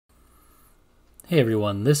Hey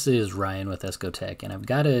everyone, this is Ryan with ESCOTech, and I've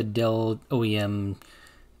got a Dell OEM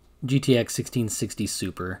GTX 1660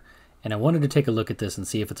 Super, and I wanted to take a look at this and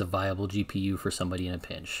see if it's a viable GPU for somebody in a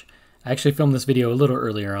pinch. I actually filmed this video a little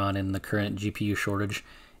earlier on in the current GPU shortage,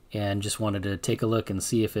 and just wanted to take a look and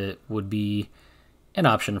see if it would be an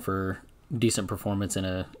option for decent performance in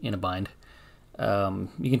a bind.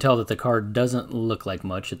 You can tell that the card doesn't look like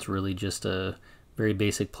much. It's really just a very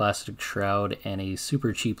basic plastic shroud and a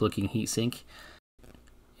super cheap looking heatsink.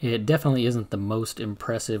 It definitely isn't the most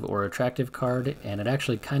impressive or attractive card, and it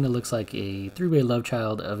actually kind of looks like a three-way love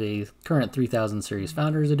child of a current 3000 series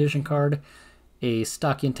Founders Edition card, a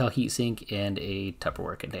stock Intel heatsink, and a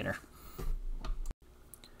Tupperware container.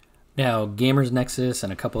 Now, Gamers Nexus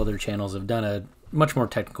and a couple other channels have done a much more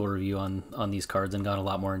technical review on these cards and gone a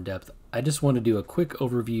lot more in depth. I just want to do a quick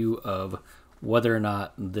overview of whether or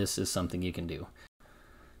not this is something you can do.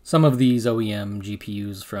 Some of these OEM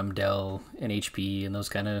GPUs from Dell and HP and those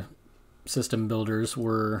kind of system builders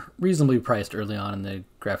were reasonably priced early on in the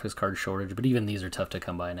graphics card shortage, but even these are tough to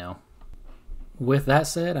come by now. With that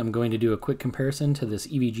said, I'm going to do a quick comparison to this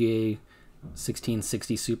EVGA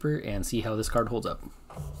 1660 Super and see how this card holds up.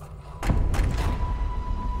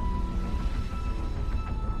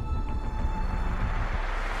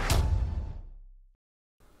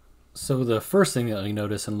 So the first thing that you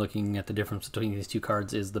notice in looking at the difference between these two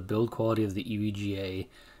cards is the build quality of the EVGA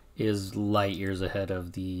is light years ahead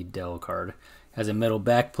of the Dell card. It has a metal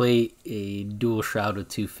backplate, a dual shroud with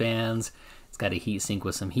two fans, it's got a heatsink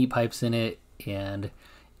with some heat pipes in it, and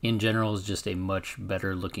in general is just a much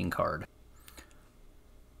better looking card.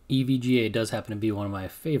 EVGA does happen to be one of my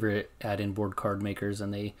favorite add-in board card makers,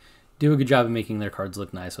 and they do a good job of making their cards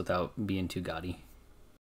look nice without being too gaudy.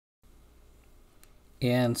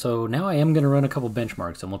 And so now I am going to run a couple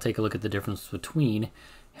benchmarks, and we'll take a look at the difference between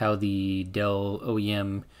how the Dell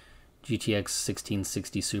OEM GTX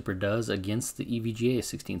 1660 Super does against the EVGA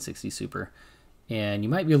 1660 Super. And you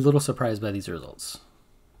might be a little surprised by these results.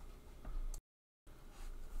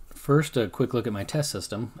 First, a quick look at my test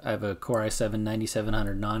system. I have a Core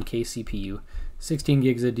i7-9700 non-case CPU, 16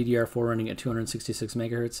 gigs of DDR4 running at 266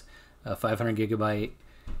 MHz, a 500 gigabyte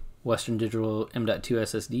Western Digital M.2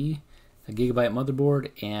 SSD, a gigabyte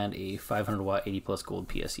motherboard, and a 500 watt 80 plus gold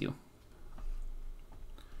PSU.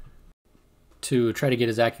 To try to get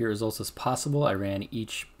as accurate results as possible, I ran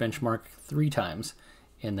each benchmark 3 times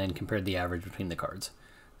and then compared the average between the cards.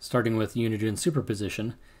 Starting with Unigine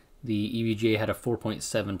Superposition, the EVGA had a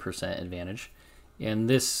 4.7% advantage, and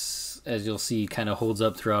this, as you'll see, kind of holds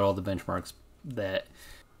up throughout all the benchmarks that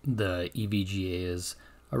the EVGA is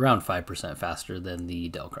around 5% faster than the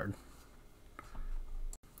Dell card.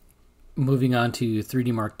 Moving on to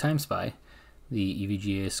 3D Mark Timespy, the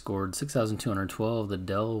EVGA scored 6,212, the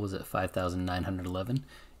Dell was at 5,911,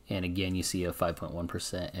 and again you see a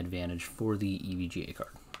 5.1% advantage for the EVGA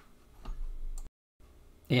card.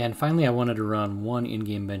 And finally, I wanted to run one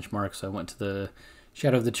in-game benchmark, so I went to the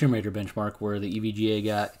Shadow of the Tomb Raider benchmark, where the EVGA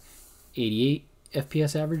got 88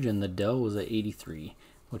 FPS average and the Dell was at 83,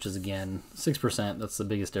 which is again 6%. That's the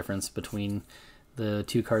biggest difference between the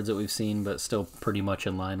two cards that we've seen, but still pretty much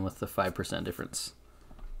in line with the 5% difference.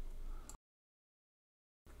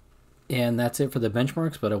 And that's it for the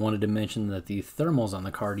benchmarks, but I wanted to mention that the thermals on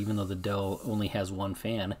the card, even though the Dell only has one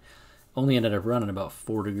fan, only ended up running about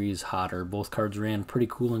 4 degrees hotter. Both cards ran pretty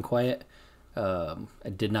cool and quiet. I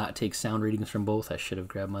did not take sound readings from both. I should have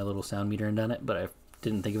grabbed my little sound meter and done it, but I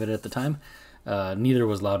didn't think of it at the time. Neither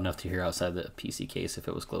was loud enough to hear outside the PC case if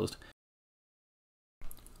it was closed.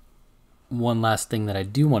 One last thing that I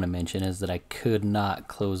do want to mention is that I could not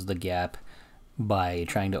close the gap by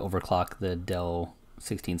trying to overclock the Dell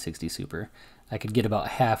 1660 Super. I could get about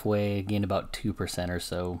halfway, gain about 2% or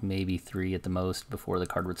so, maybe 3 at the most, before the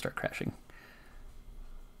card would start crashing.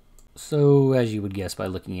 So, as you would guess by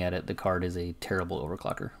looking at it, the card is a terrible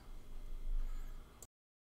overclocker.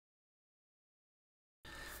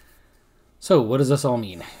 So, what does this all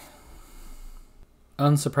mean?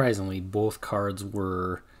 Unsurprisingly, both cards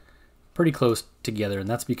were pretty close together, and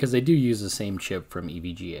that's because they do use the same chip from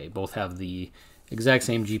EVGA. Both have the exact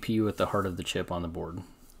same GPU at the heart of the chip on the board.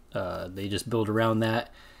 They just build around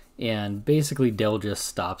that, and basically Dell just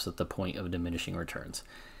stops at the point of diminishing returns.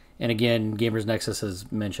 And again, Gamers Nexus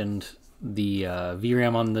has mentioned the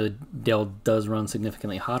VRAM on the Dell does run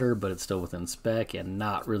significantly hotter, but it's still within spec and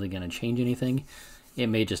not really going to change anything. It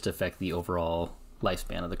may just affect the overall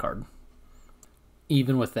lifespan of the card.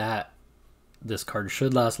 Even with that, this card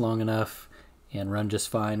should last long enough and run just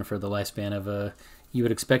fine for the lifespan of a you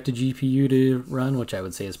would expect a GPU to run, which I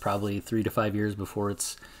would say is probably 3 to 5 years before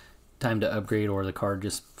it's time to upgrade or the card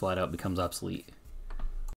just flat out becomes obsolete.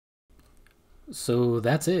 So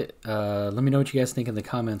that's it. Let me know what you guys think in the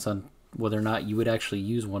comments on whether or not you would actually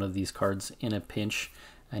use one of these cards in a pinch.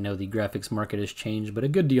 I know the graphics market has changed, but a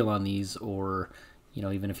good deal on these, or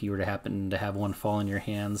even if you were to happen to have one fall in your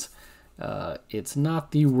hands, it's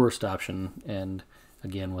not the worst option. And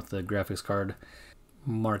again, with the graphics card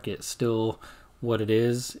market still what it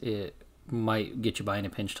is, it might get you by in a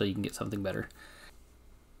pinch till you can get something better.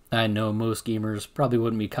 I know most gamers probably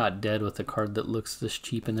wouldn't be caught dead with a card that looks this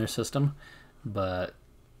cheap in their system, but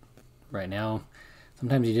right now,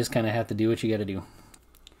 sometimes you just kind of have to do what you got to do.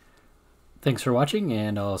 Thanks for watching,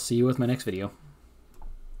 and I'll see you with my next video.